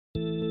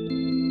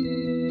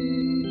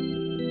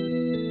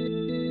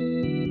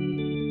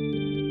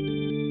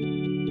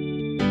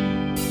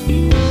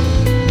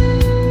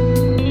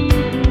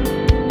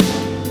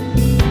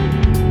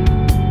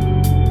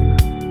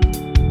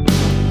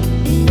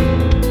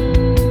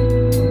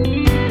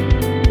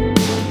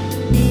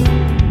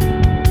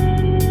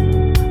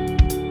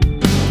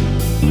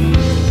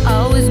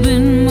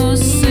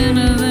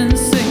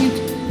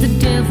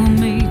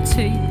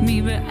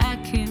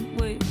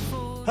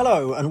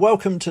Hello and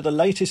welcome to the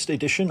latest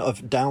edition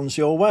of Downs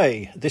Your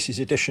Way. This is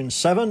edition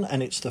 7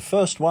 and it's the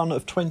first one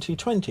of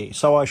 2020,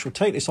 so I shall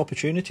take this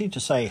opportunity to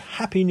say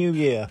Happy New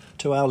Year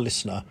to our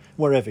listener,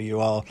 wherever you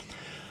are.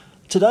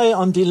 Today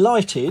I'm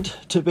delighted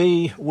to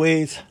be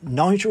with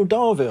Nigel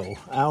Darville,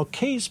 our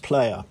keys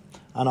player,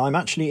 and I'm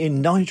actually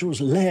in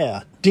Nigel's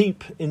lair,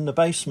 deep in the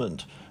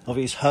basement of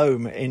his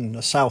home in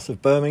the south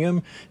of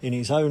Birmingham, in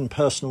his own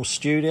personal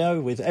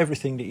studio with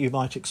everything that you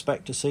might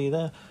expect to see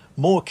there.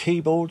 More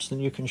keyboards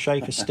than you can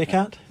shake a stick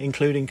at,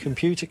 including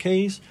computer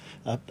keys,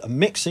 a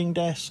mixing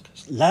desk,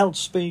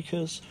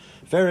 loudspeakers,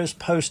 various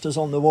posters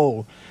on the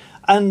wall.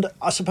 And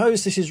I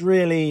suppose this is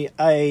really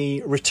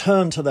a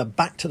return to the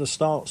Back to the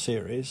Start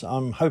series.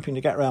 I'm hoping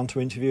to get around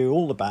to interview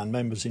all the band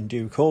members in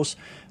due course.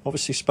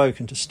 Obviously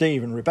spoken to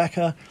Steve and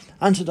Rebecca.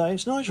 And today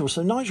it's Nigel.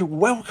 So Nigel,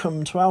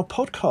 welcome to our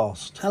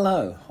podcast.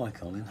 Hello. Hi,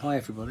 Colin. Hi,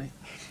 everybody.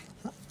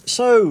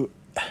 So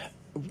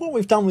what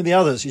we've done with the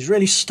others is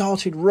really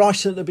started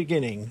right at the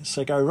beginning,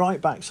 so go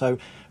right back. So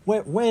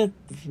where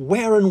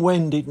and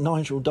when did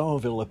Nigel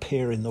Darville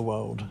appear in the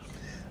world?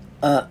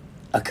 I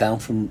come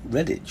from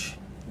Redditch,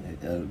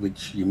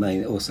 which you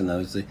may also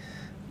know as the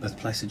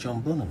birthplace of John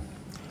Bonham.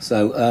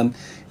 So I'm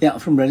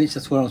from Redditch.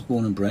 That's where I was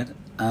born and bred.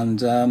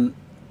 And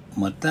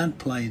my dad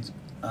played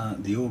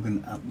the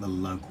organ at the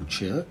local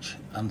church,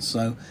 and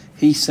so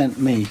he sent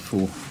me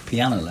for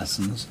piano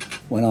lessons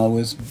when I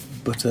was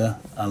but a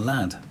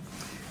lad.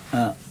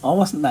 I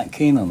wasn't that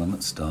keen on them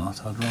at start.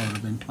 I'd rather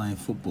have been playing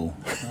football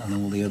and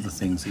all the other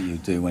things that you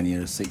do when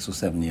you're a 6 or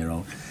 7 year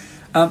old.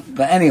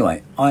 But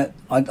anyway, I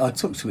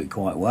took to it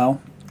quite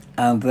well.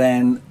 And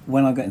then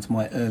when I got into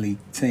my early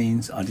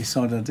teens, I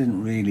decided I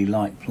didn't really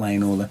like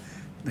playing all the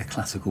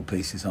classical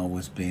pieces I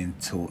was being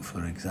taught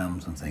for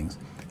exams and things.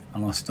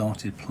 And I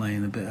started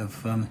playing a bit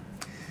of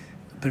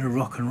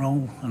rock and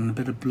roll and a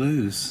bit of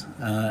blues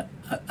at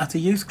a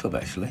youth club,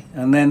 actually.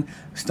 And then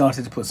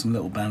started to put some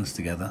little bands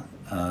together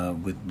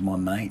with my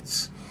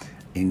mates.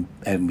 We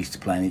used to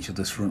play in each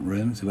other's front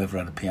rooms, whoever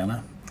had a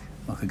piano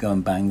I could go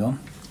and bang on,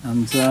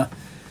 and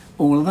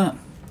all of that.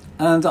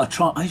 And I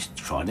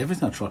tried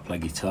everything. I tried to play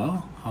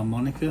guitar,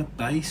 harmonica,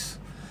 bass,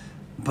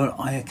 but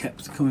I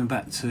kept coming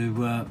back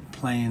to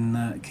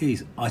playing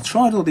keys. I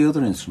tried all the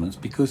other instruments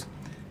because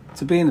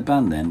to be in a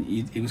band then,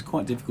 it was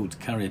quite difficult to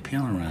carry a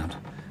piano around,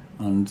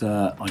 and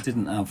I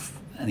didn't have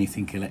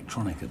anything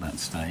electronic at that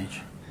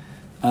stage.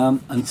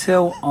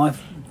 Until I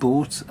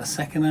bought a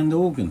second-hand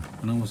organ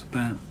when I was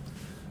about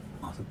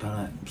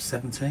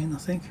 17, I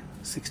think,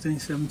 16,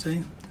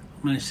 17.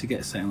 I managed to get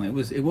a second.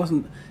 It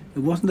wasn't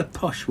a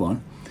posh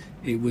one.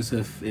 It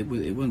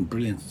wasn't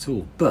brilliant at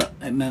all, but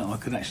it meant I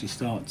could actually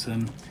start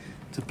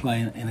to play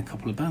in a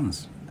couple of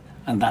bands,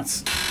 and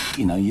that's,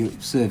 you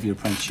serve your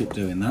apprenticeship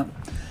doing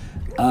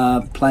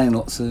that. Playing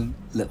lots of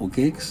little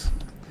gigs.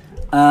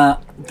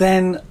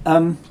 Then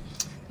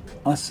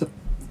I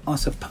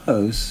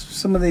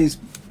suppose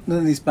none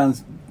of these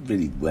bands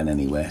really went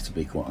anywhere, to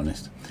be quite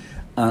honest.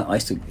 I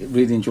used to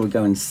really enjoy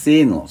going and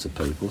seeing lots of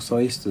people, so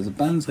the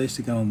bands I used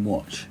to go and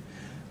watch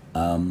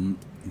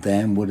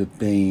then would have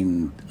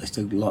been, I used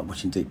to like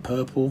watching Deep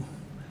Purple,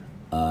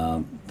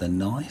 The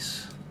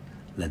Nice,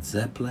 Led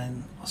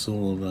Zeppelin. I saw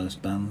all those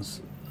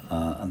bands,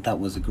 and that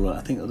was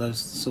I think those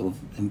sort of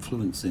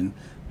influencing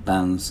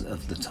bands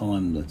of the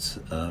time that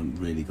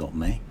really got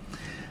me.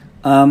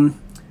 And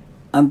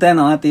then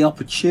I had the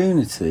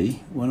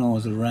opportunity when I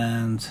was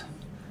around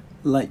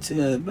I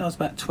was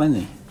about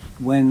 20,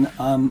 when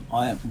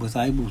I was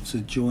able to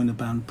join a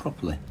band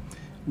properly,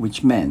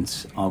 which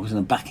meant I was in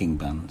a backing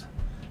band,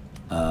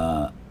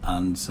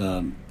 and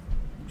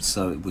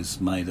so it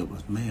was made up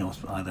with me.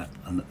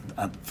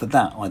 For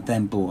that, I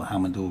then bought a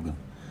Hammond organ,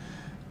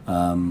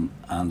 and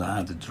I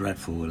had a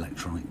dreadful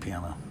electronic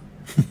piano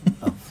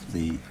of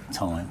the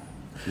time.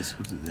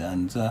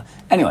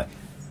 Anyway,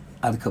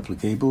 I had a couple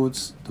of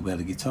keyboards. We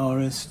had a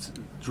guitarist,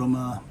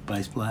 drummer,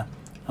 bass player,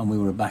 and we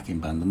were a backing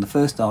band. And the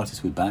first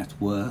artist we backed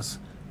was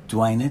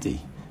Duane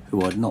Eddy,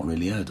 who I'd not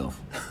really heard of.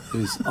 He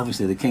was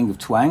obviously the king of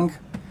twang.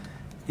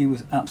 He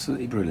was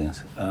absolutely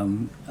brilliant,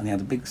 and he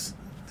had this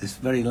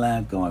very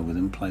loud guy with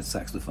him, played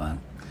saxophone,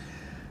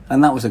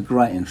 and that was a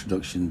great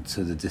introduction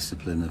to the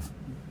discipline of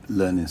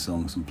learning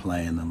songs and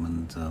playing them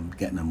and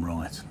getting them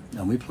right.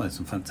 And we played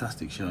some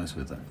fantastic shows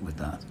with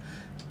that.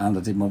 And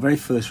I did my very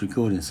first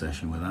recording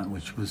session with that,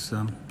 which was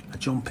a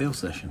John Peel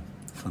session,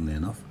 funnily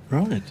enough.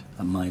 Right.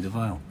 At Maida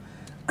Vale.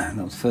 And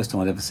that was the first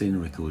time I'd ever seen a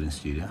recording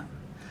studio.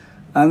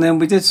 And then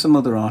we did some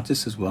other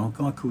artists as well,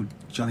 a guy called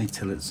Johnny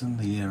Tillotson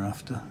the year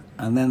after.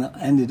 And then I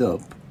ended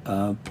up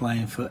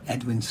playing for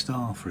Edwin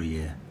Starr for a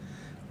year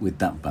with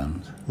that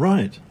band.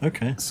 Right,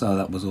 okay. So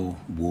that was all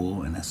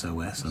War and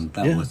SOS, and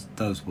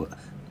those were...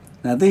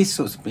 Now these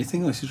sorts of... You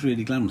think this is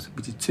really glamorous.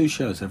 We did 2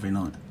 shows every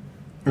night.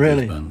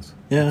 Really? Bands.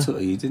 Yeah.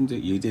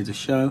 You did a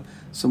show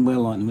somewhere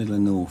like in the middle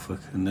of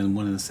Norfolk, and then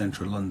one in the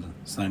centre of London,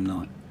 same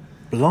night.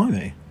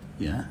 Blimey.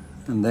 Yeah.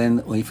 And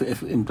then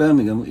if in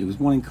Birmingham, it was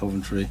one in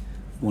Coventry,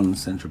 one in the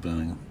centre of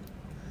Birmingham.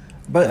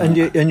 But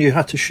and you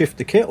had to shift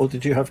the kit, or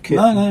did you have kit?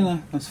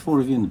 No. There's 4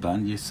 of you in the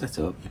band. You set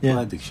up, you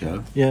played the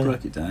show,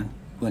 broke it down,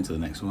 went to the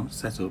next one,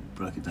 set up,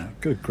 broke it down.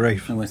 Good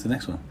grief. And went to the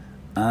next one.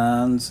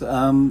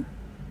 And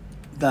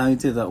they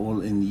did that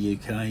all in the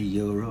UK,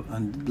 Europe,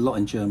 and a lot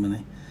in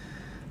Germany,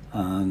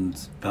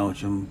 and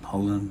Belgium,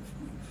 Holland,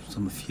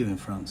 a few in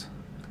France.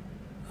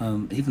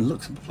 Even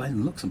Luxembourg, played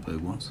in Luxembourg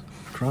once.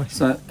 Christ.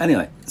 So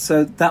anyway,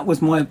 that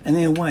was my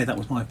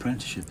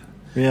apprenticeship.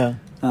 Yeah.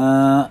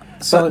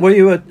 So but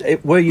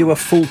were you a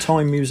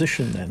full-time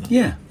musician then?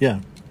 Yeah.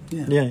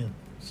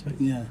 So,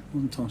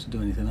 wasn't time to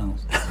do anything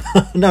else.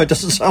 No, it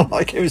doesn't sound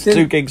like it was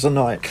 2 gigs a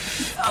night.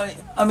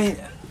 I mean,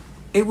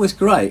 it was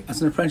great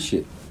as an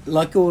apprenticeship.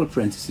 Like all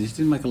apprentices, you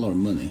didn't make a lot of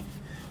money.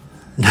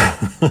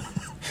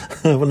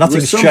 Well,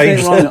 nothing's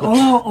changed.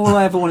 All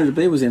I ever wanted to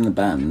be was in the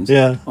band.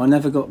 Yeah. I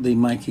never got the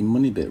making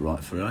money bit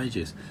right for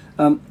ages.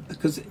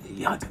 Because,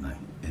 I don't know,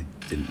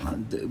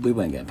 we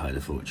weren't getting paid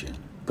a fortune,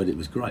 but it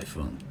was great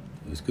fun.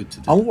 It was good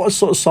to do. And what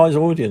sort of size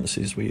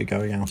audiences were you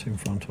going out in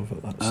front of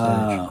at that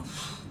stage?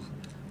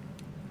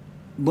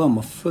 Well,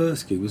 my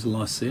first gig was the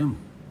Lyceum.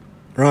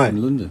 Right.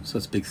 In London. So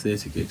it's a big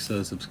theatre gig, so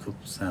there's a couple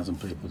thousand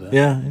people there.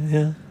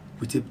 Yeah.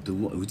 We did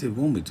one with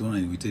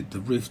Dwayne. We did the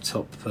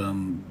rooftop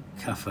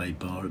cafe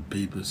bar at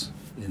Bieber's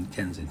in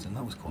Kensington.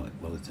 That was quite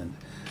well attended.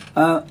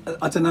 I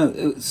don't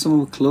know. Some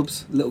were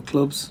clubs, little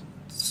clubs,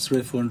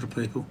 300 or 400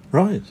 people.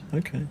 Right.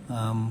 Okay.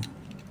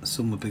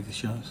 Some were bigger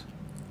shows.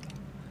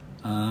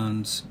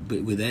 And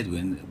with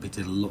Edwin, we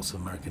did lots of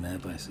American air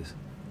bases.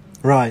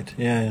 Right.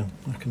 Yeah.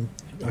 I can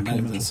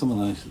imagine. Some of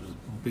those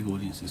big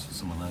audiences for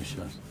some of those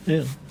shows.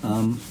 Yeah.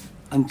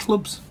 And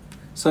clubs.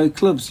 So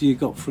clubs, you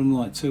got from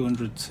like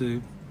 200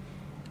 to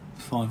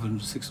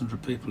 500,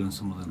 600 people in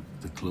some of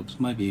the clubs,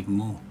 maybe even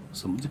more.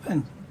 Some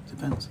depends.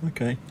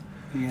 Okay.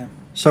 Yeah.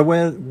 So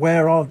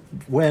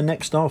where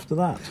next after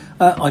that?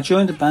 I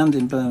joined a band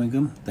in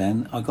Birmingham.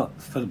 Then I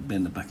got fed up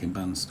being the backing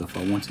band and stuff.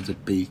 I wanted to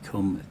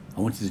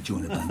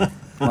join a band.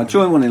 I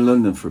joined one in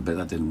London for a bit.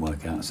 That didn't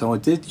work out. So I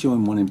did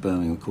join one in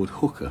Birmingham called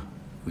Hooker,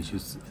 which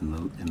was in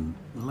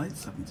the late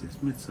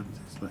 70s, mid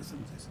 70s, late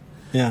 70s.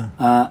 Yeah.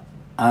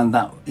 And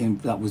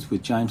that was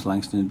with James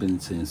Langston in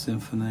Benedictine and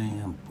Symphony,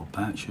 and Bob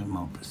Boucher,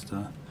 Mark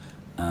Bristow,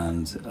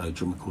 and a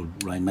drummer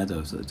called Ray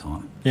Meadows at the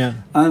time. Yeah.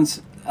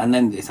 And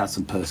then it's had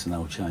some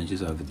personnel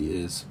changes over the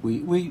years.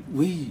 We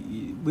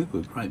were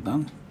a great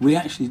band. We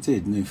actually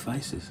did New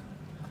Faces.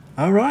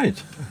 Oh,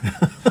 right.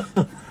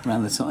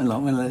 Around the time,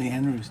 like when Lenny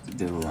Henry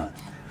did all that.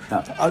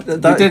 We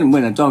didn't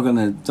win a dog and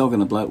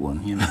a bloke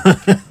one, you know.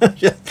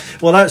 Yeah.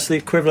 Well, that's the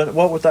equivalent.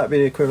 What would that be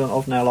the equivalent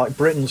of now? Like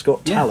Britain's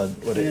Got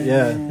Talent, would it?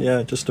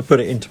 Yeah. Just to put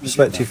it into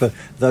perspective for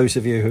those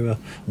of you who are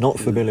not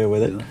familiar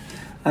with it.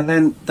 And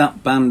then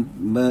that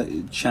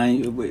band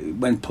changed.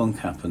 When punk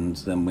happened,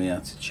 then we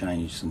had to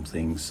change some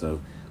things. So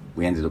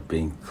we ended up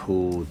being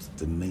called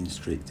the Mean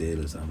Street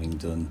Dealers, having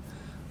done.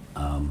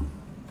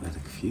 We had a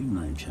few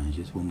name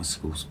changes. One was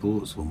School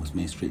Sports, one was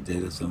Mean Street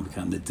Dealers, then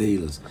became the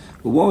Dealers.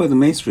 But what were the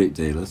Mean Street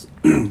Dealers?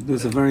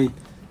 There's a very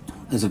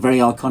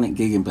iconic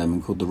gig in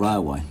Birmingham called the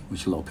Railway,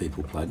 which a lot of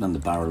people played, and the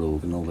Barrel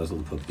Org and all those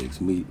other pub gigs.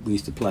 And we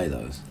used to play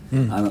those.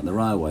 And at the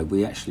Railway,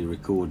 we actually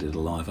recorded a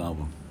live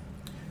album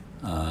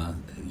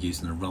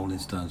using a Rolling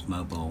Stones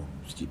mobile.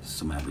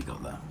 Somehow we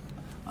got that,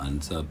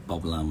 and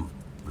Bob Lamb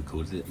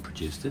recorded it and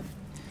produced it,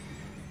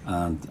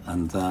 and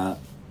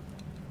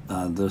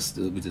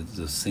we did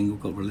the single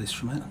got released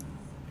from it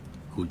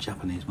called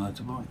Japanese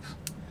Motorbikes,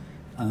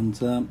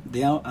 and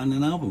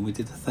an album. We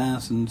did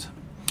 1,000.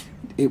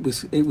 It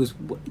was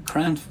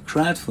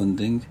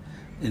crowdfunding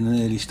in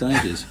the early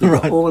stages. We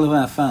got all of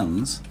our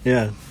fans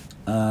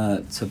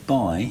to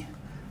buy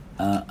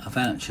a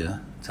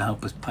voucher to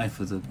help us pay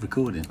for the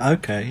recording.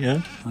 Okay,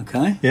 yeah.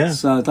 Okay? Yeah.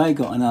 So they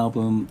got an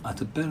album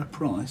at a better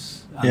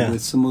price and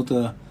with some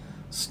other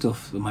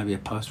stuff, maybe a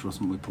poster or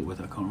something we put with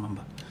it, I can't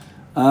remember.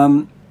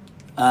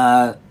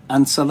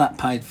 And so that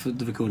paid for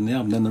the recording of the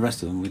album, then the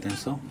rest of them we then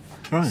sold.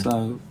 Right.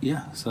 So,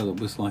 so it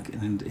was like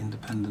an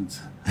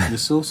independent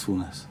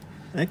resourcefulness.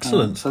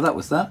 Excellent. So that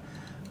was that.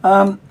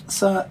 And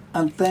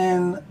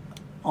then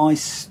I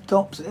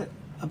stopped it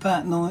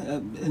about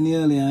in the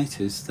early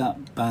 80s.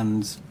 That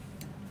band,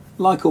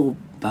 like all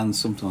bands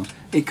sometimes,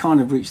 it kind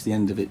of reached the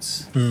end of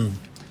its when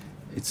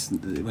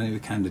it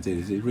became the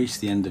Dealers, it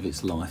reached the end of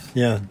its life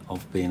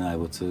of being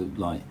able to,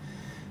 like,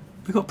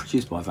 we got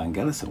produced by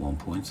Vangelis at one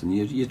point, and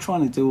you're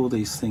trying to do all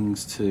these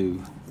things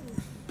to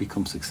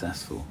become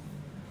successful,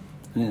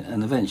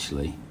 and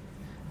eventually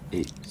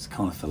it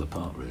kind of fell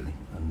apart really,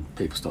 and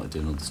people started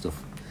doing other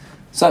stuff.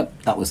 So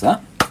that was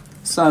that.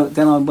 So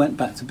then I went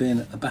back to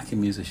being a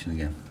backing musician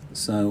again.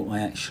 So I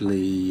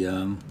actually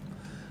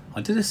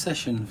I did a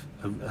session,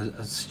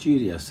 a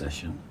studio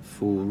session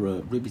for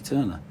Ruby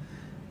Turner,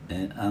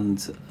 and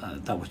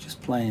that was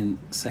just playing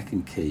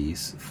second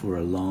keys for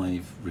a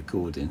live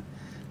recording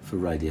for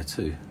Radio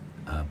 2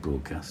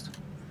 broadcast.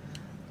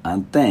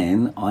 And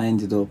then I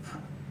ended up,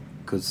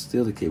 because the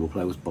other keyboard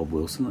player was Bob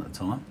Wilson at the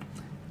time,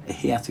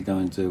 he had to go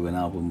and do an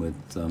album with,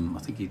 I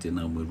think he did an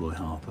album with Roy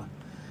Harper.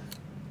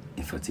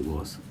 In fact, it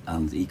was.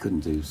 And he couldn't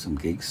do some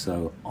gigs,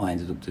 so I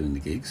ended up doing the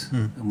gigs.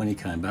 And when he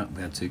came back,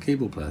 we had 2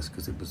 keyboard players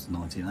because it was the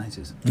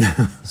 1980s.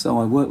 So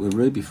I worked with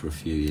Ruby for a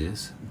few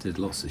years, did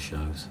lots of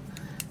shows.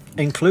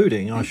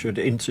 Including, I should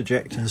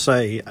interject and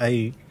say,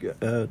 a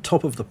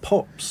Top of the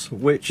Pops,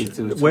 which is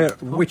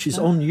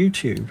on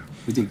YouTube.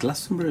 We did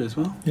Glastonbury as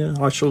well. Yeah,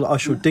 I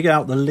shall dig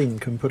out the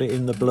link and put it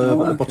in the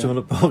blurb at the bottom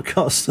of the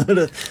podcast so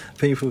that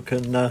people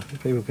can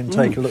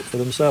take a look for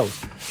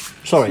themselves.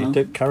 Sorry,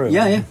 carry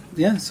on.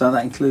 Yeah. So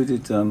that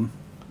included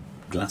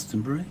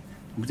Glastonbury.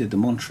 We did the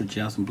Montreux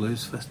Jazz and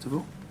Blues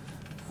Festival,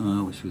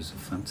 which was a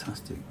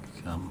fantastic.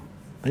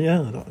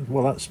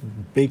 That's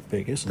big,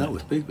 isn't it? That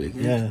was big.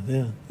 Yeah.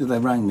 They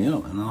rang me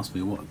up and asked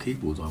me what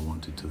keyboards I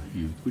wanted to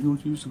use. We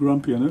want to use the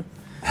grand piano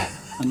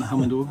and the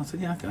Hammond organ. I said,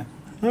 yeah, okay.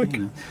 Okay.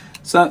 You know.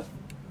 So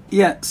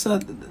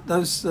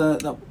those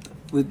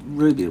with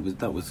Ruby,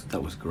 that was a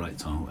great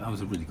time. That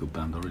was a really good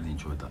band. I really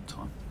enjoyed that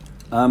time.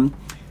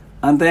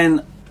 And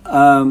then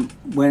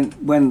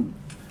when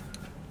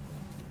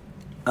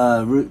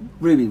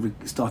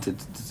Ruby started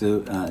to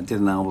do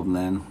did an album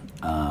then,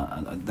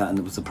 and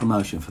it was a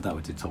promotion for that.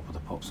 We did Top of the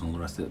Pops and all the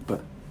rest of it.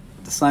 But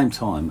at the same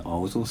time, I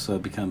was also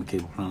became a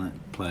keyboard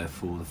player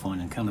for the Fine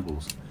Young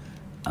Cannibals,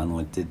 and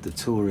I did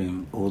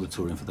all the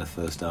touring for their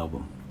first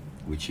album,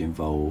 which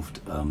involved.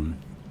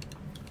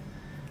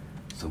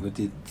 So we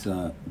did.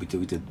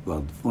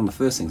 Well, one of the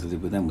first things I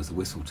did with them was the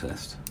whistle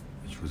test,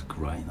 which was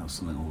great. That was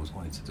something I always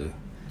wanted to do.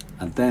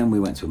 And then we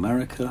went to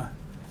America,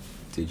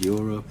 did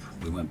Europe.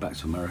 We went back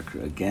to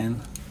America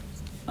again,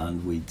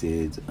 and we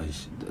did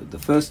the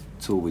first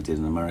tour we did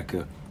in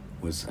America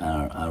was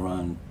our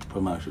own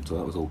promotional tour.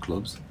 That was all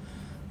clubs.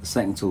 The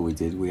second tour we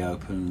did, we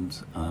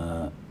opened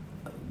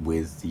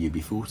with the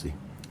UB40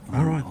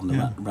 on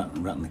the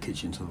Rat in the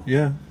Kitchen tour.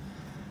 Yeah.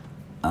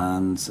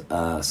 And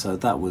so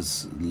that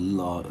was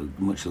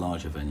much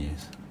larger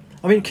venues.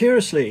 I mean,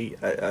 curiously,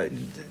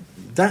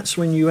 that's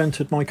when you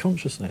entered my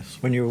consciousness,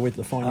 when you were with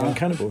the Fine Young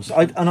Cannibals.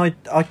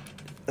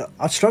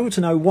 I struggle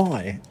to know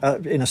why,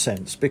 in a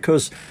sense,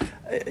 because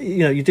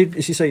you did,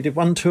 as you say, you did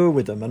one tour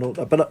with them, and all,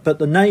 but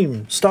the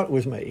name stuck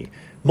with me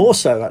more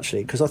so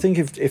actually because I think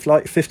if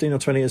like 15 or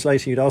 20 years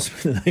later you'd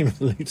asked me the name of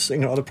the lead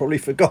singer, I'd have probably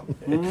forgotten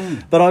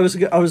it. But I was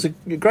a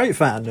great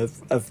fan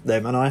of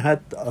them, and I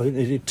think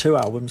they did 2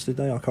 albums, did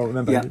they? I can't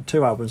remember. Yeah. They did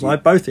 2 albums. I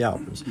had both the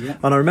albums, yeah.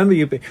 And I remember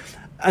you being.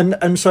 And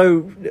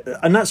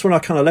that's when I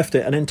kind of left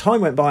it. And then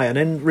time went by, and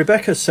then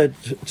Rebecca said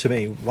to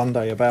me one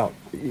day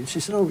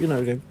she said,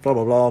 blah,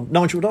 blah, blah,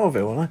 Nigel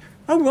Darville.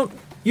 And what,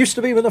 used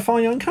to be with the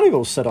Fine Young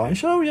Cannibals, said I. And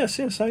she said, oh, yes.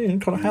 How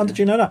did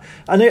you know that?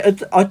 And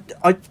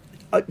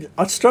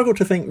I struggle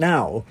to think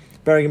now,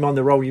 bearing in mind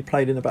the role you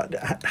played in about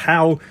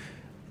how,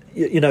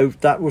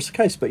 that was the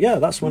case. But yeah,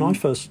 that's when I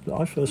first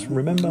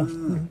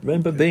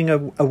remember being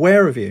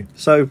aware of you.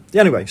 So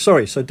anyway,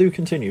 sorry. So do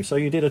continue. So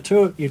you did a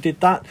tour, you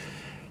did that,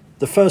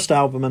 the first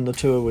album and the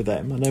tour with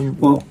them, and then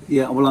I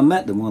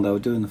met them while they were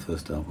doing the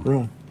first album.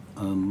 Right.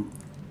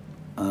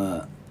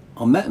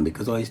 I met them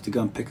because I used to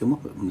go and pick them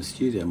up from the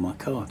studio in my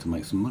car to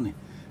make some money.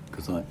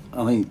 Because I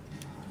mean,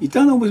 you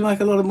don't always make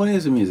a lot of money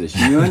as a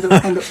musician. You end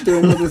up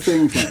doing other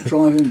things like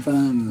driving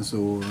vans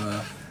or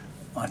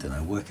I don't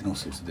know, working all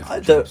sorts of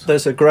different jobs.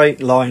 There's a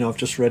great line I've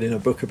just read in a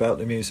book about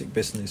the music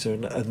business,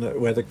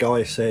 and where the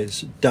guy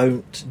says,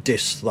 "Don't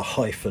diss the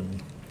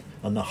hyphen."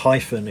 And the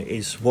hyphen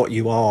is what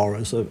you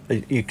are so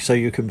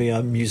you can be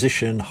a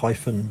musician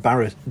hyphen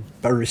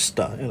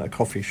barista in a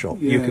coffee shop.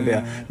 Yeah, you can be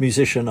a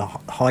musician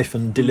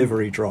hyphen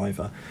delivery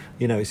driver.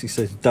 As he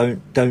says,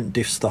 don't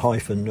diss the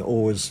hyphen.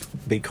 Always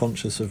be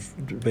conscious of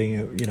being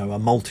a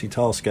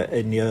multitasker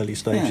in the early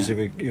stages of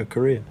your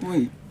career.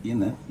 Well,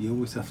 you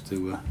always have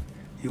to.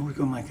 You always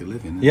got to make a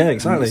living. Yeah,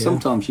 exactly. And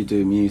sometimes you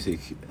do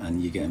music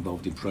and you get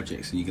involved in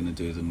projects and you're going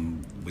to do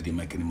them whether you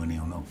make any money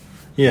or not.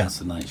 Yeah, that's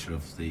the nature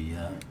of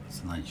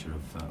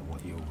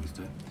what you always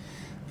do.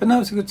 But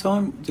no, it's a good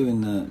time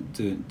doing the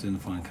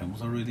Fine Young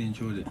Cannibals. I really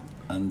enjoyed it,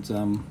 and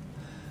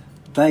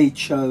they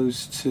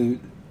chose to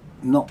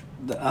not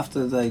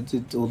after they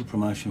did all the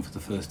promotion for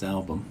the first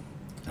album.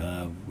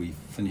 We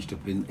finished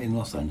up in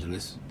Los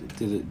Angeles.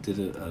 Did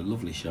a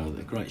lovely show,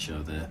 a great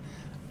show there.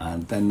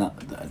 And then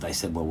they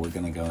said, well, we're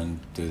going to go and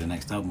do the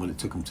next album. Well, it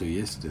took them 2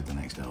 years to do the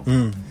next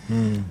album.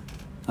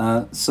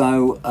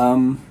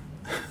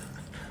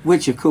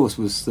 Which, of course,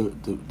 was the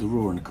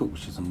Raw and the Cook,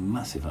 which was a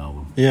massive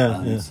album.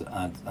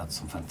 Had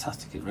some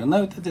fantastic... And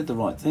they did the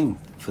right thing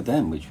for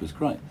them, which was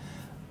great.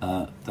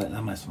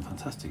 They made some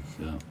fantastic...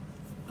 they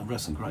wrote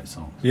some great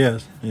songs.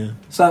 Yes, yeah.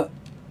 So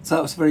it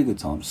was a very good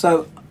time.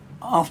 So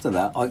after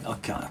that, I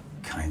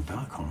came back.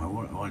 I can't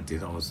remember what I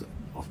did. I was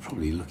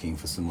probably looking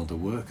for some other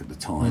work at the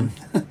time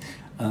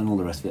and all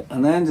the rest of it.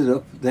 And I ended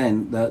up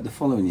then, the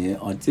following year,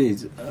 I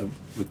did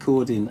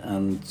recording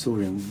and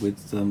touring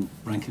with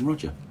Rankin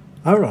Roger.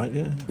 Oh, right,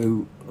 yeah.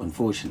 Who,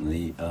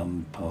 unfortunately,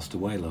 passed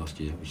away last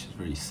year, which is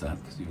very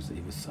sad because he was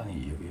ever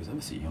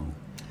so young.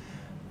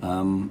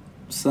 And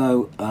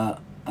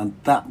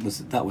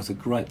that was a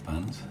great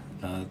band.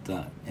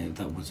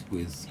 That was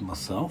with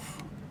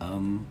myself,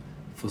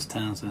 Fuzz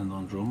Townsend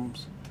on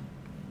drums,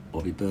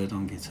 Bobby Bird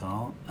on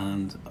guitar,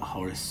 and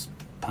Horace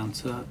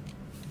Panther,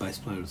 bass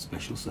player of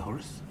Special, Sir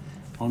Horace,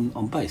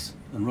 on bass,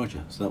 and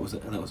Roger. So that was a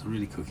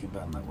really cooking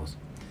band, that was.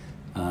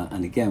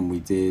 And again, we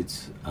did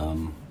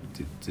some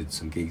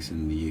gigs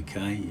in the UK,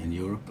 in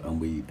Europe, and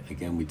we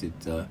did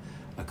a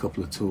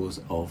couple of tours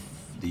of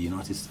the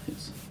United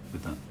States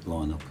with that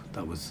lineup.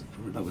 That was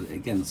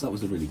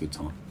a really good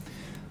time.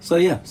 So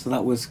yeah, so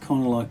that was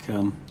kind of like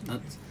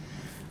that.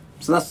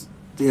 So that's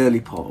the early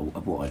part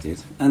of what I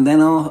did, and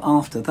then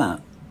after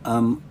that,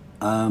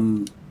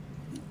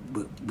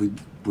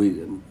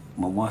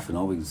 my wife and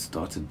I, we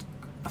started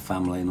a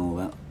family and all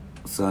that.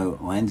 So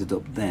I ended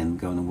up then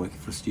going and working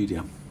for a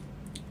studio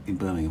in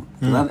Birmingham.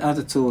 I had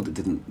a tour that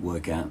didn't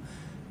work out,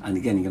 and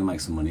again, you're going to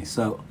make some money.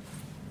 So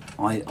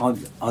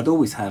I'd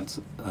always had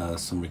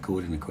some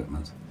recording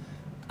equipment,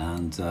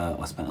 and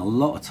I spent a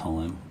lot of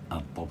time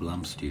at Bob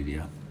Lamb's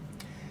studio.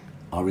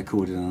 I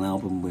recorded an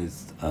album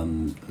with a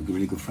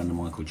really good friend of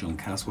mine called John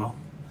Caswell,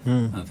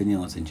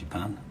 Vineyards in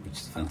Japan, which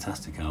is a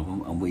fantastic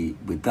album. And we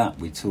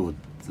toured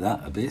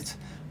that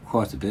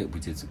quite a bit. We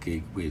did a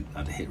gig. We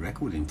had a hit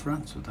record in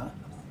France with that.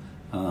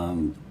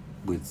 And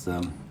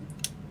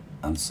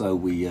so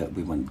we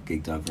went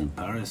gigged over in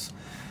Paris.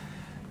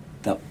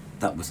 That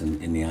was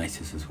in the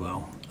 80s as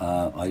well.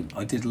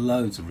 I did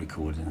loads of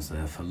recordings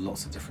there for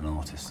lots of different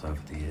artists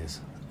over the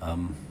years.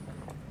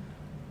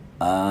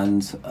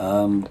 And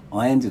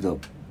I ended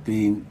up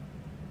being,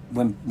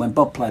 when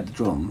Bob played the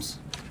drums,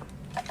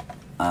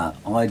 I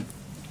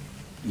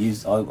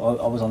was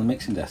on the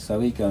mixing desk,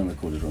 so he'd go and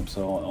record the drums.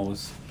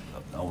 So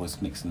I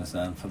was mixing the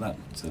sound for that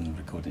and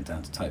recording it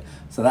down to tape.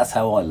 So that's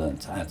how I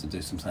learnt how to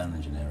do some sound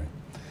engineering.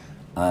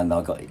 And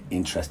I got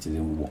interested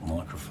in what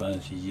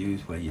microphones you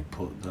use, where you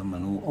put them,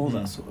 and all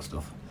that sort of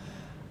stuff.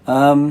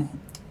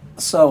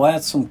 So I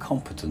had some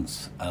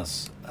competence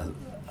as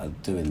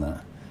doing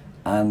that.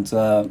 And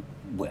a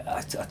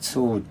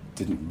tour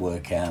didn't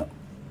work out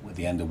at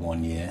the end of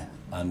 1 year.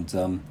 And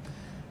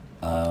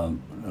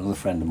another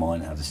friend of mine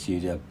had a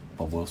studio.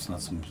 Bob Wilson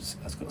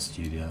has got a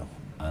studio,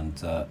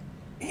 and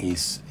he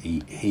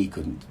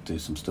couldn't do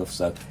some stuff.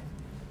 So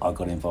I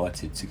got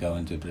invited to go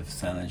and do a bit of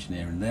sound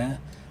engineering there.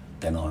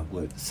 Then I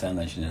worked as sound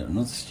engineer at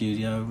another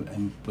studio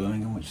in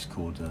Birmingham, which is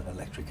called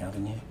Electric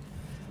Avenue.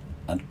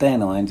 And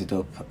then I ended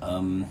up,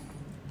 I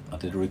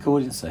did a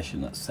recording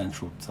session at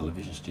Central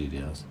Television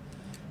Studios,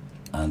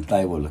 and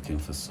they were looking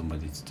for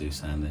somebody to do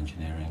sound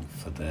engineering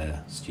for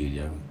their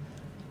studio.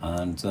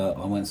 And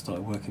I went and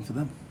started working for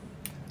them.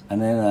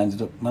 And then I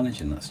ended up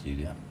managing that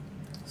studio.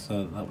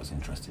 So that was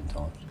interesting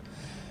times.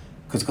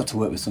 Because I got to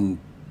work with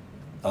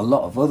a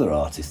lot of other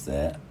artists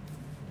there,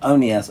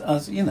 only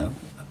as you know,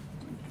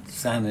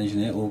 sound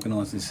engineer,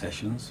 organising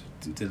sessions.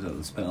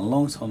 Spent a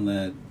long time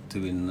there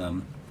doing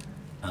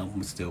album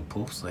with Steel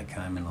Pulse. They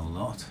came in a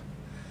lot.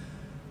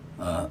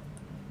 I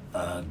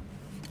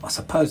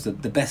suppose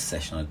that the best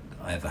session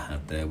I ever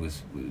had there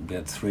was, we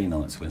had 3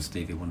 nights when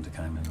Stevie Wonder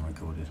came in and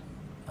recorded,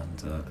 and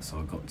so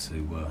I got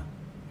to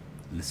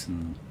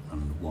listen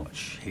and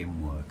watch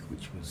him work,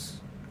 which was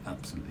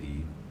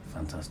absolutely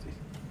fantastic.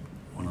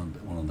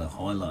 One of the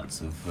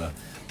highlights of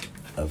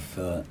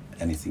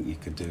anything you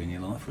could do in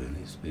your life,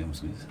 really, to be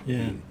honest with you.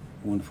 Yeah.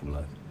 Wonderful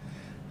life.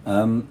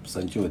 So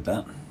enjoyed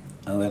that.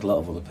 And we had a lot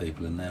of other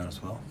people in there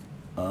as well.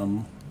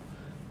 And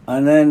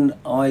then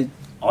I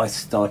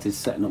started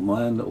setting up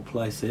my own little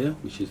place here,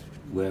 which is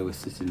where we're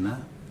sitting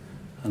now,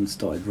 and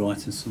started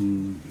writing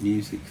some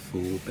music a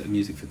bit of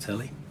music for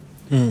telly,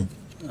 and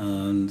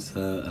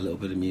a little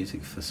bit of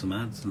music for some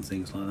ads and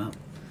things like that.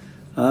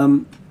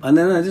 And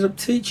then I ended up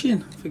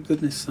teaching, for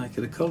goodness sake,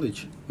 at a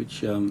college,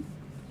 which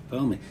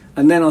me.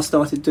 And then I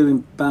started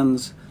doing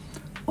bands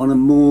on a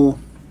more,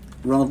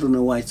 rather than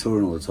away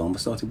touring all the time, I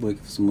started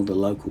working for some other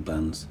local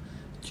bands,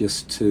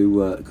 just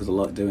to because I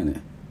like doing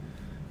it.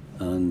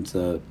 And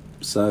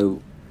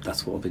so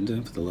that's what I've been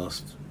doing for the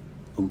last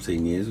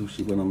umpteen years, which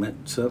is when I met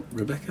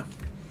Rebecca.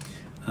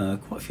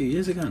 Quite a few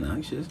years ago now,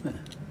 actually, isn't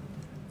it?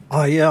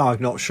 Oh yeah, I'm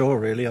not sure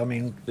really. I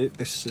mean,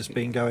 this has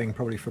been going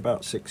probably for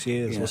about 6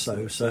 years or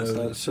so.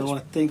 So I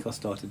think I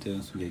started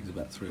doing some gigs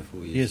about 3 or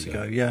 4 years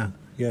ago. Yeah.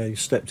 You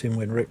stepped in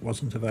when Rick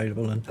wasn't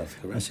available, and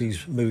as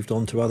he's moved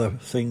on to other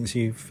things,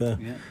 you've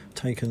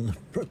taken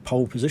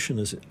pole position,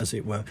 as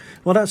it were.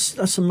 Well,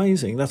 that's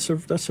amazing. That's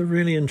a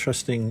really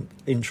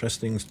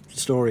interesting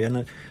story,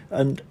 and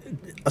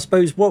I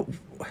suppose what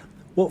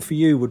for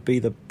you would be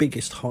the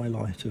biggest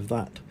highlight of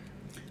that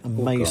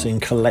amazing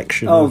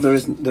collection? There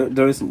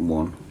isn't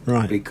one,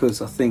 right? Because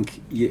I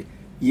think you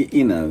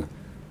know,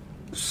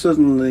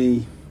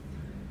 suddenly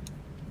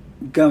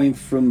going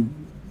from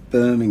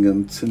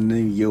Birmingham to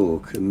New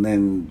York, and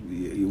then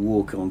you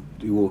walk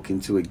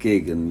into a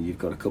gig, and you've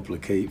got a couple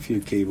of few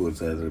keyboards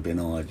there that have been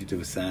hired. You do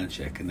a sound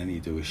check, and then you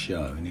do a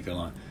show, and you go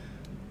like,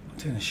 "I'm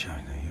doing a show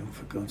in New York,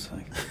 for God's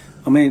sake!"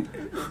 I mean,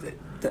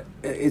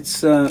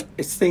 it's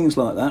things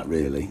like that,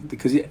 really,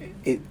 because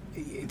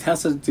it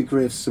has a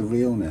degree of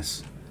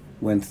surrealness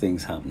when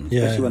things happen,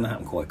 especially when they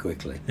happen quite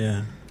quickly.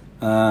 Yeah.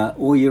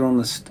 Or you're on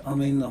the. I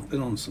mean, I've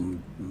been on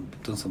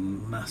done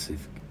some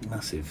massive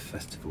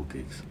festival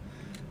gigs.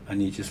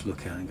 and you just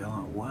look at it and go,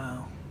 oh,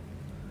 wow,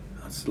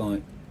 that's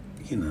like,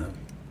 you know,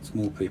 it's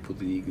more people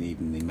than you can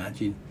even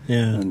imagine.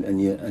 Yeah.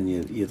 And you're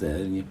there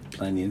and you're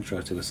playing the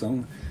intro to a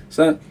song.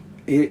 So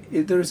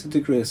there is a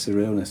degree of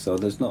surrealness. So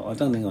there's not. I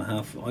don't think I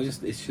have.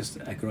 It's just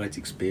a great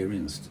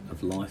experience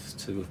of life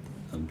to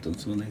have done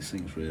some of these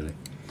things, really.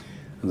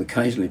 And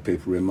occasionally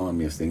people remind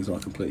me of things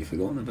I've completely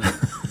forgotten about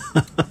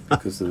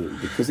because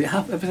it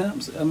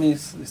happens. I mean,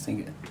 this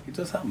thing, it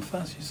does happen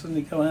fast. You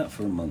suddenly go out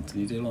for a month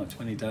and you do like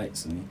 20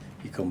 dates and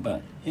you come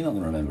back. You're not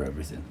going to remember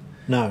everything.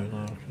 No,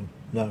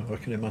 I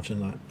can imagine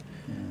that.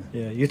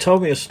 Yeah, you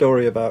told me a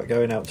story about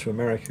going out to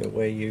America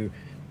where you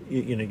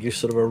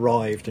sort of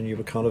arrived and you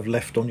were kind of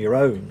left on your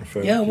own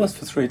for. Yeah, I was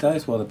for 3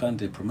 days while the band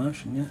did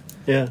promotion. Yeah.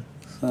 Yeah.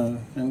 So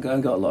and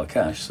got a lot of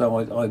cash. So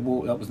I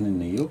walked. That wasn't in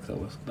New York.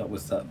 That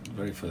was that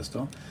very first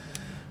time.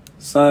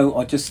 So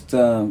I just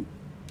I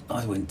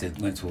went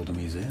to all the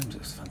museums. It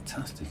was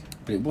fantastic,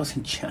 but it was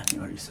in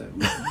January, so it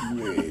was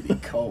really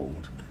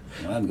cold.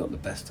 I hadn't got the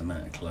best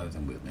amount of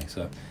clothing with me,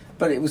 so.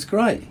 But it was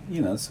great.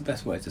 You know, it's the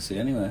best way to see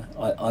anywhere.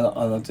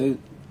 I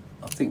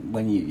think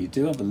when you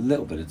do have a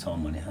little bit of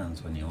time on your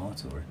hands when you are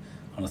touring,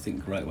 and I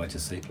think a great way to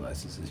see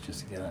places is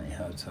just to get out of your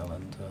hotel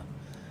and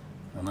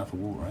have a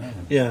walk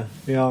around. Yeah,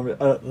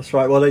 that's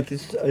right. Well,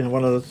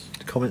 one of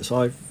the comments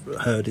I've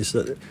heard is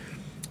that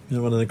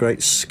one of the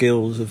great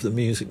skills of the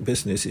music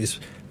business is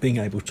being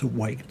able to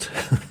wait.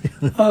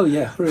 Oh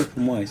yeah, hurry up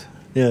and wait.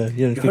 Yeah,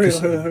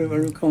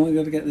 hurry, come on, we've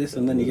got to get this,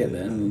 and then you get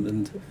there,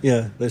 and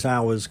yeah, there's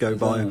hours go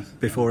by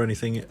before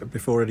anything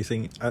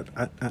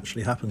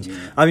actually happens. Yeah.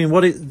 I mean,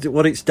 what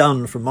it's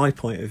done from my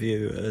point of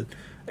view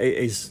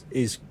is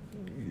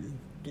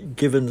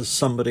given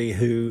somebody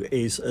who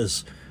is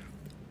as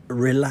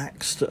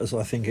relaxed as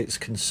I think it's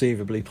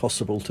conceivably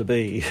possible to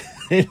be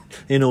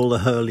in all the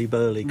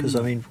hurly-burly, because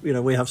I mean,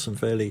 we have some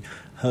fairly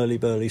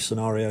hurly-burly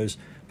scenarios,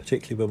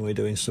 particularly when we're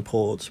doing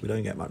supports. We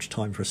don't get much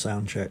time for a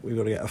sound check. We've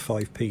got to get a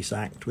 5-piece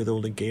act with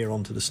all the gear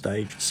onto the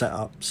stage, set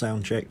up,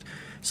 sound checked,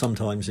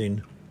 sometimes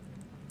in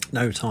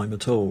no time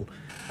at all.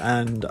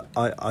 And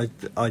I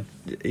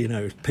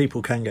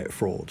people can get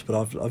fraught, but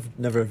I've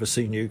never ever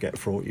seen you get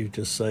fraught. You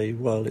just say,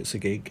 well, it's a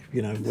gig,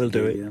 we'll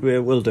do it. Yeah.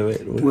 We'll do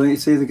it. Well,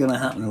 it's either going to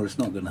happen or it's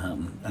not going to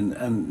happen,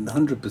 and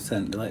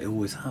 100% they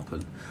always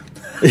happen.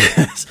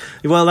 Yes,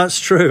 well, that's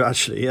true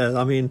actually. Yeah,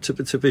 I mean to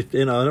be,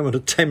 I don't want to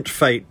tempt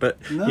fate, but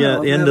no, yeah,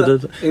 at the end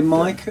of the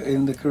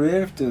in the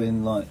career of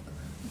doing like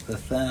the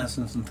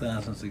thousands and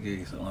thousands of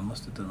gigs that I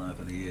must have done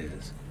over the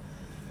years.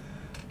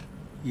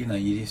 I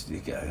used to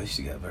get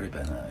very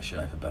bent out of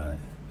shape about it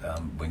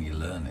when you're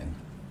learning,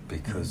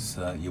 because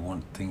you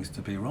want things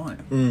to be right.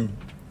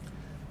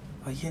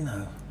 But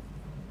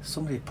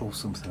somebody pulls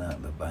something out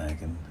of the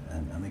bag and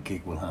the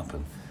gig will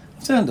happen.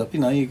 I've turned up,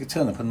 you could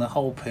turn up and the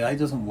whole PA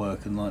doesn't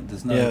work, and like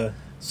there's no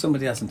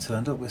somebody hasn't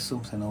turned up with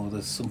something, or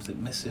there's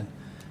something missing,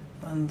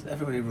 and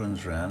everybody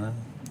runs around and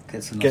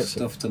gets enough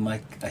stuff to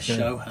make a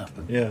show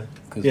happen. Yeah,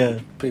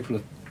 because people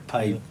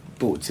have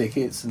bought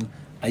tickets and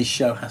a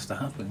show has to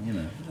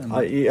happen,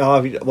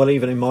 well,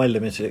 even in my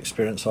limited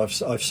experience,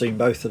 I've seen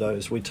both of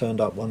those. We turned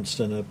up once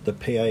and the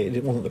PA.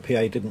 It wasn't the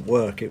PA didn't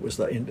work. It was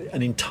that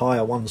an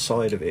entire one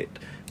side of it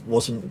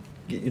wasn't,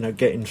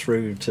 getting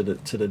through to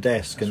the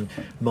desk. That's and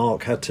right.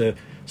 Mark had to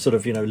sort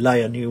of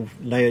lay a new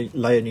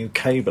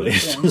cable in.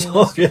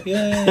 Like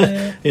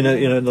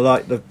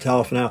the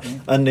half an hour. Yeah.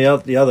 And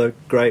the other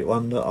great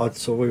one that I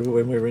saw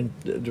when we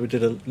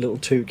did a little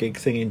 2-gig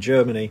thing in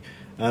Germany.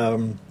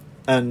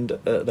 And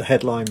the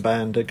headline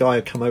band, a guy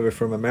had come over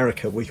from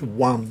America with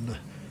one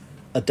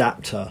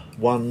adapter,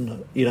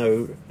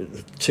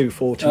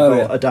 240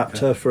 volt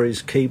adapter for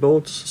his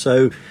keyboards.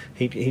 So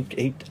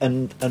he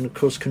of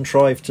course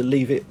contrived to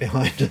leave it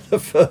behind the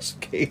first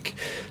gig.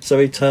 So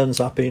he turns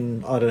up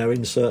in, I don't know,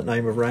 insert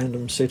name of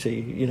random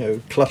city,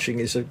 clutching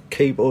his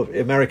keyboard,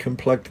 American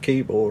plugged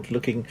keyboard,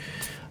 looking.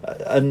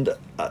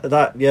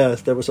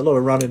 There was a lot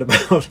of running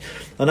about,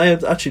 and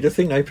the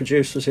thing they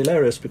produced was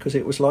hilarious, because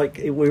it was like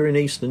we were in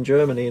Eastern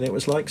Germany and it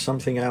was like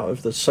something out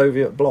of the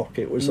Soviet bloc.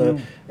 It was a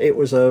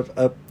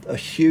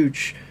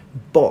huge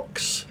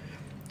box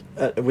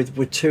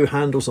with 2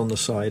 handles on the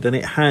side, and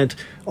it had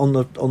on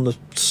the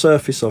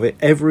surface of it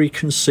every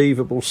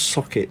conceivable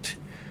socket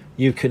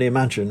you can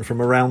imagine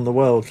from around the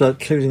world,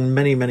 including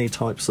many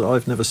types that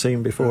I've never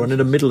seen before. And in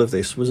the middle of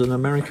this was an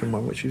American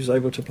one, which he was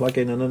able to plug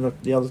in, and then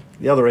the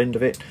other end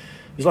of it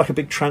was like a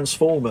big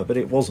transformer, but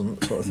it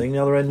wasn't, sort of thing. The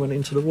other end went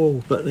into the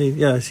wall. But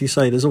as you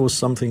say, there's always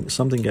something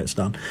gets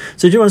done.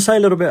 So do you want to say a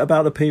little bit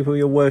about the people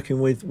you're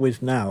working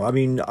with now? I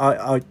mean,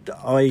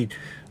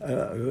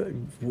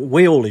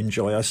 we all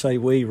enjoy. I say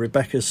we,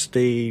 Rebecca,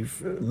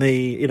 Steve,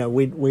 me.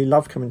 We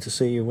love coming to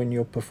see you when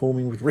you're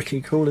performing with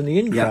Ricky Cool in the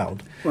in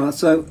crowd. Well,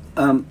 so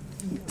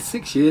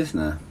 6 years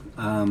now.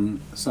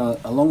 So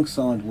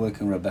alongside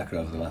working with Rebecca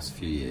over the last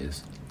few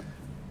years,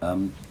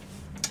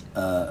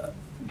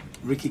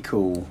 Ricky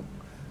Cool,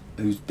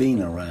 who's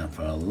been around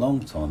for a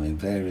long time in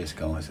various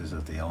guises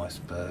of the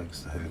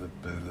Icebergs, the Hula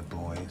Boola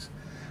Boys,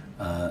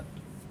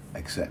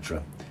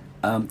 etc.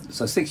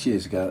 So 6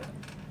 years ago,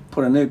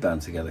 put a new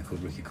band together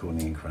called Ricky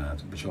Corning and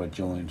Crowd, which I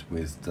joined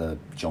with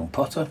John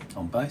Potter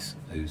on bass,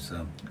 who's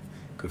a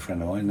good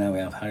friend of mine. Now we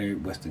have Harry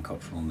Weston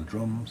Cottrell on the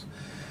drums,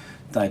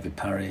 David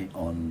Parry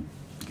on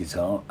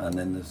guitar, and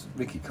then there's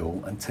Ricky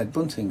Cole and Ted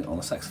Bunting on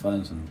the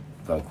saxophones and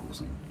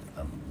vocals and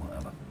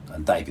whatever.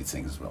 And David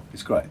sings as well.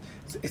 It's great.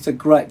 It's a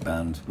great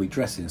band. We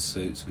dress in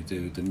suits. We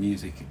do the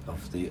music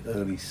of the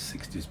early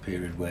 60s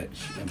period,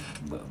 which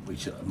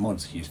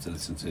mods used to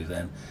listen to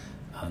then.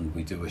 And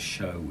we do a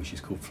show which is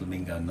called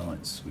Flamingo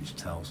Nights, which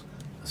tells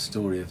the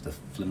story of the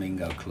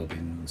Flamingo Club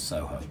in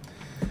Soho.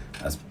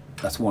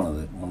 That's one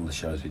of the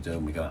shows we do,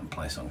 and we go out and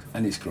play songs,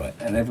 and it's great.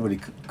 And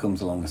everybody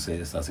comes along and sees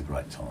us. That's a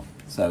great time.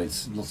 So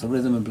it's lots of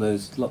rhythm and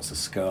blues, lots of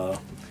ska.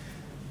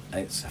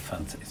 It's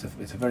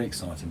a very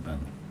exciting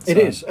band. It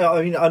is.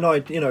 I mean,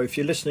 if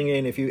you're listening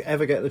in, if you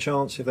ever get the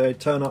chance, if they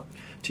turn up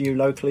to you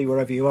locally,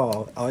 wherever you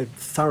are, I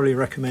thoroughly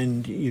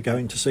recommend you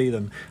going to see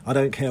them. I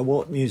don't care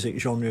what music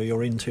genre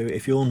you're into,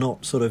 if you're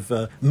not sort of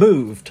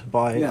moved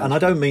by, and I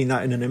don't mean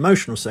that in an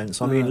emotional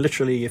sense. I mean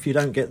literally, if you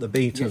don't get the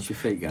beat,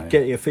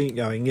 get your feet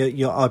going.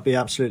 I'd be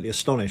absolutely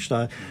astonished.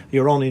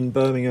 You're on in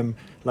Birmingham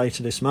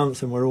later this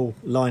month, and we're all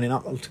lining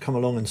up to come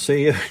along and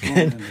see you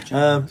again.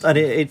 And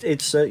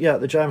it's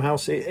the Jam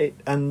House,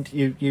 and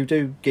you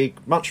do gig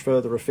much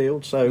further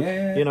afield, so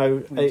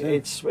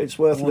it's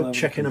worth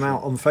checking them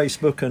out on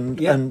Facebook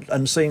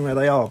and seeing where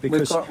they are,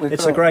 because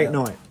it's a great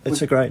night.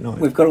 It's a great night.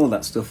 We've got all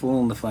that stuff all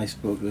on the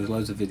Facebook. There's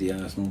loads of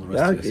videos and all the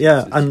rest of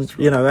it.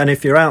 And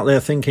if you're out there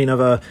thinking of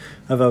a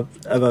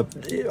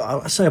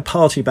I say a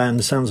party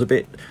band sounds a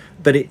bit.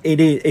 But it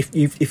is,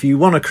 if you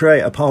want to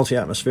create a party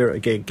atmosphere at a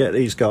gig, get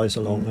these guys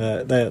along.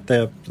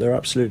 They're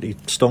absolutely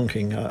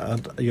stonking.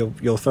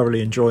 You'll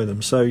thoroughly enjoy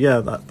them. So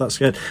that's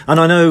good. And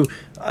I know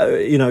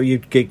you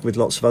gig with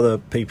lots of other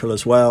people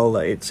as well.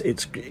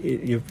 It's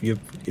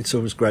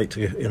always great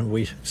to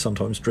we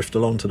sometimes drift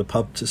along to the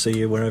pub to see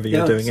you wherever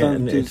you're doing it.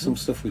 And do some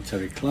stuff with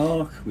Terry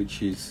Clark,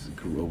 which is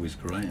always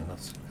great. And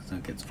I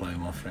get to play with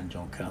my friend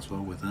John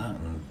Caswell with that,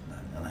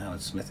 and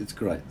Howard Smith. It's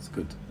great. It's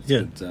good.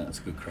 It's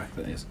a good crack,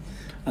 that is.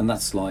 And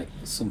that's like,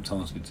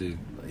 sometimes we do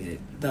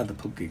they're the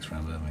pub gigs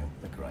around Birmingham.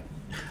 They're great.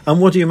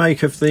 And what do you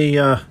make of the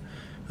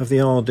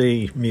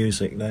RD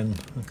music then?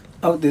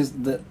 Oh, there's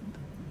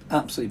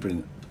absolutely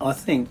brilliant. I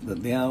think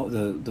that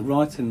the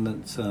writing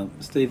that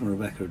Steve and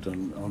Rebecca have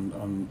done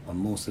on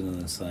More Sinner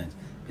Than Saints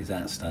is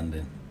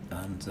outstanding,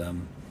 and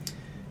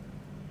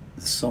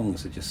the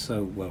songs are just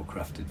so well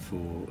crafted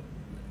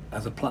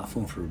as a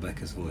platform for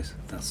Rebecca's voice.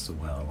 That's the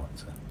way I like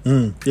to.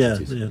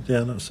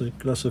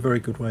 That's a very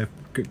good way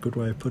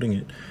of putting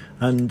it.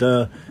 And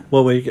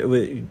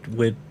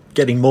we're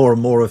getting more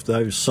and more of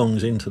those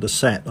songs into the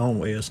set, aren't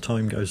we, as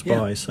time goes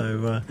by?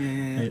 So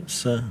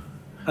it's and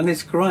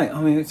it's great.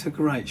 I mean, it's a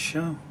great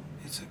show.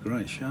 It's a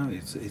great show.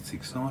 It's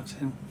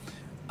exciting.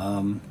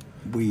 I've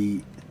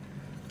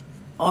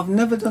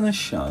never done a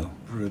show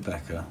for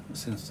Rebecca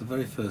since the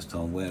very first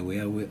time where we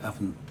always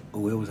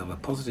have a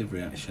positive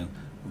reaction,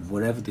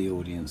 whatever the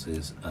audience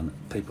is, and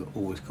people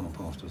always come up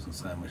afterwards and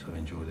say how much I've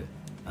enjoyed it,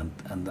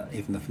 and that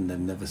even if they've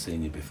never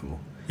seen you before.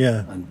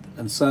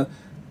 And so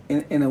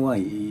in a way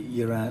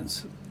you're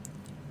out.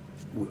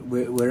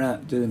 We're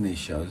out doing these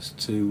shows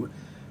to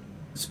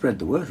spread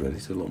the word really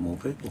to a lot more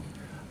people.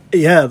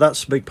 Yeah,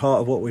 that's a big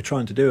part of what we're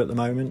trying to do at the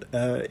moment.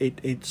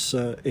 It's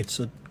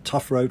a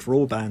tough road for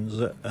all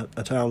bands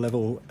at our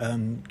level,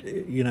 and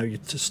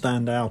to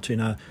stand out in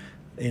a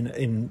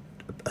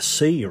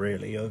sea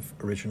really of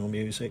original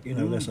music.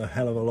 There's a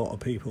hell of a lot of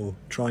people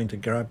trying to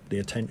grab the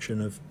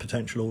attention of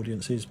potential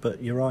audiences,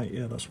 but you're right,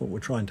 that's what we're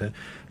trying to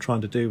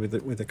do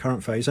with the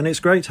current phase. And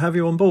it's great to have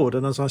you on board,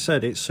 and as I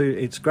said,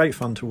 it's great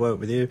fun to work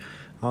with you.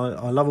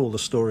 I love all the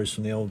stories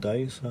from the old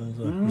days.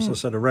 As I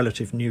said, a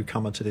relative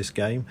newcomer to this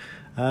game,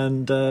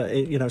 and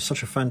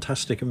such a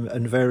fantastic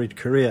and varied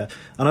career.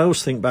 And I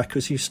always think back,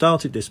 because you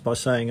started this by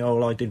saying,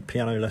 I did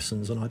piano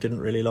lessons and I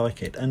didn't really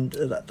like it, and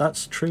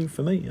that's true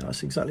for me.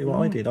 That's exactly what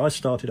I did. I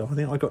started off, I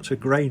think I got to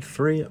grade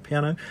 3 at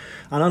piano,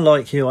 and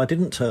unlike you, I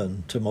didn't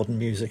turn to modern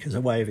music as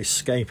a way of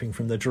escaping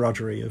from the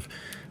drudgery of,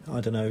 I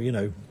don't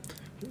know,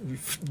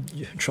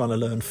 trying to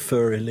learn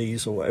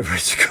Fur-Elise or whatever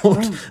it's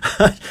called.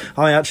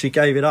 I actually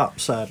gave it up,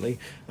 sadly,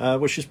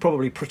 which has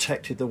probably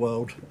protected the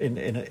world in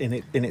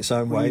its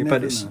own way.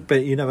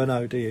 But you never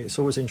know, do you? It's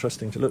always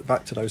interesting to look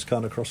back to those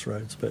kind of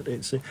crossroads. But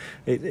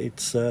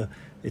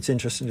it's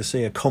interesting to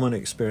see a common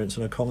experience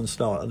and a common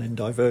start, and then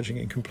diverging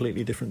in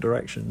completely different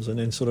directions, and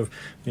then sort of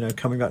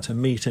coming back to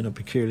meet in a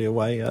peculiar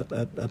way at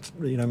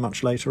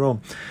much later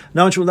on.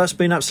 Nigel, that's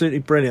been absolutely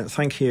brilliant.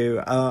 Thank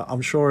you.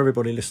 I'm sure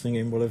everybody listening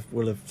in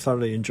will have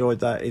thoroughly enjoyed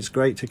that. It's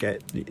great to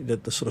get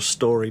the sort of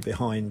story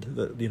behind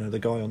the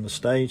guy on the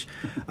stage.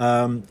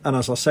 And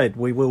as I said,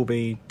 we will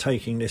be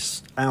taking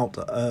this out.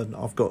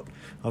 I've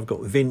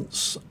got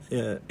Vince,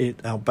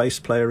 our bass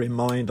player, in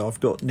mind. I've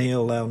got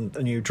Neil, our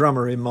new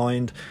drummer, in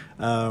mind,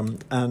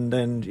 and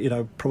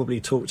then probably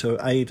talk to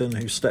Aidan,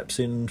 who steps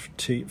in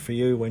for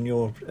you when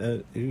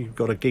you've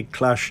got a gig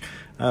clash.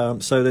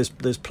 So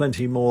there's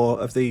plenty more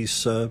of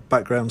these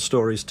background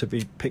stories to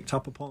be picked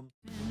up upon.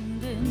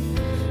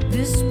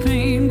 This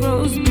pain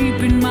grows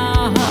deep in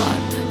my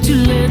heart. Too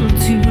little,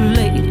 too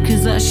late,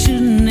 'cause I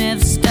shouldn't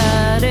have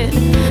started.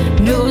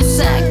 No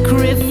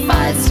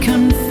sacrifice,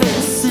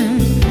 confessing.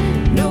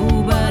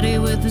 Nobody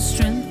with the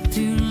strength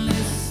to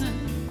listen.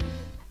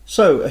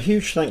 So, a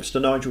huge thanks to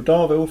Nigel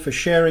Darville for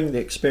sharing the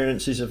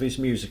experiences of his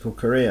musical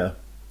career.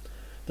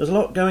 There's a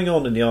lot going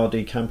on in the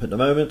RD camp at the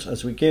moment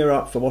as we gear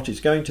up for what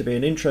is going to be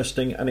an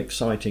interesting and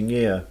exciting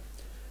year.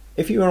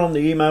 If you are on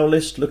the email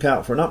list, look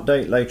out for an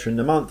update later in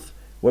the month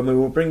when we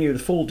will bring you the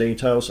full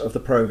details of the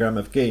programme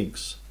of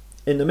gigs.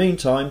 In the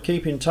meantime,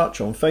 keep in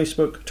touch on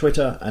Facebook,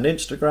 Twitter and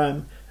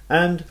Instagram,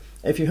 and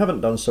if you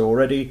haven't done so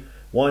already,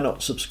 why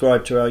not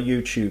subscribe to our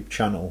YouTube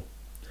channel.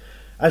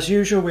 As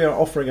usual, we are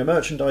offering a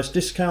merchandise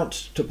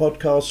discount to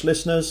podcast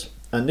listeners,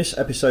 and this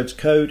episode's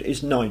code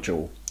is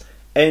NIGEL,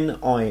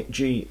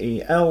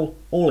 NIGEL,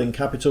 all in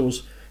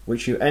capitals,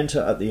 which you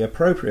enter at the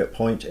appropriate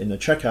point in the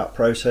checkout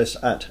process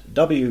at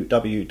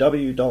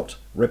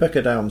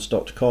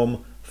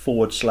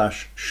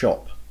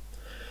www.rebeccadowns.com/shop.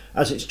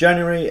 As it's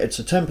January, it's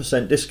a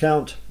 10%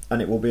 discount,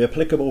 and it will be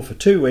applicable for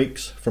 2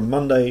 weeks from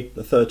Monday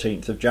the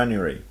 13th of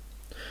January.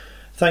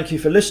 Thank you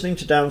for listening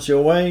to Downs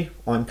Your Way.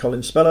 I'm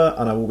Colin Speller,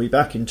 and I will be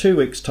back in 2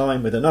 weeks'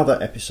 time with another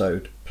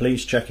episode.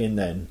 Please check in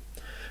then.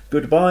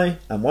 Goodbye,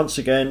 and once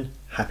again,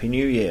 Happy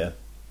New Year.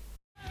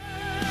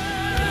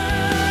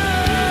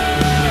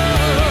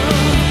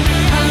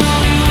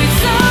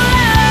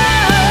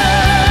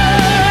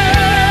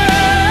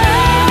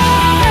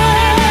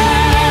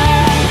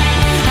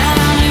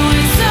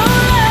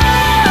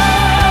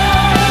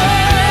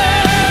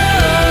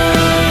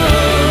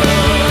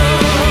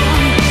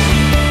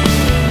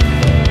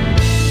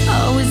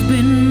 Always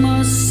been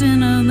more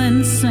sinner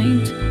than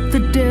saint. The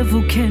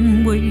devil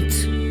can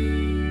wait.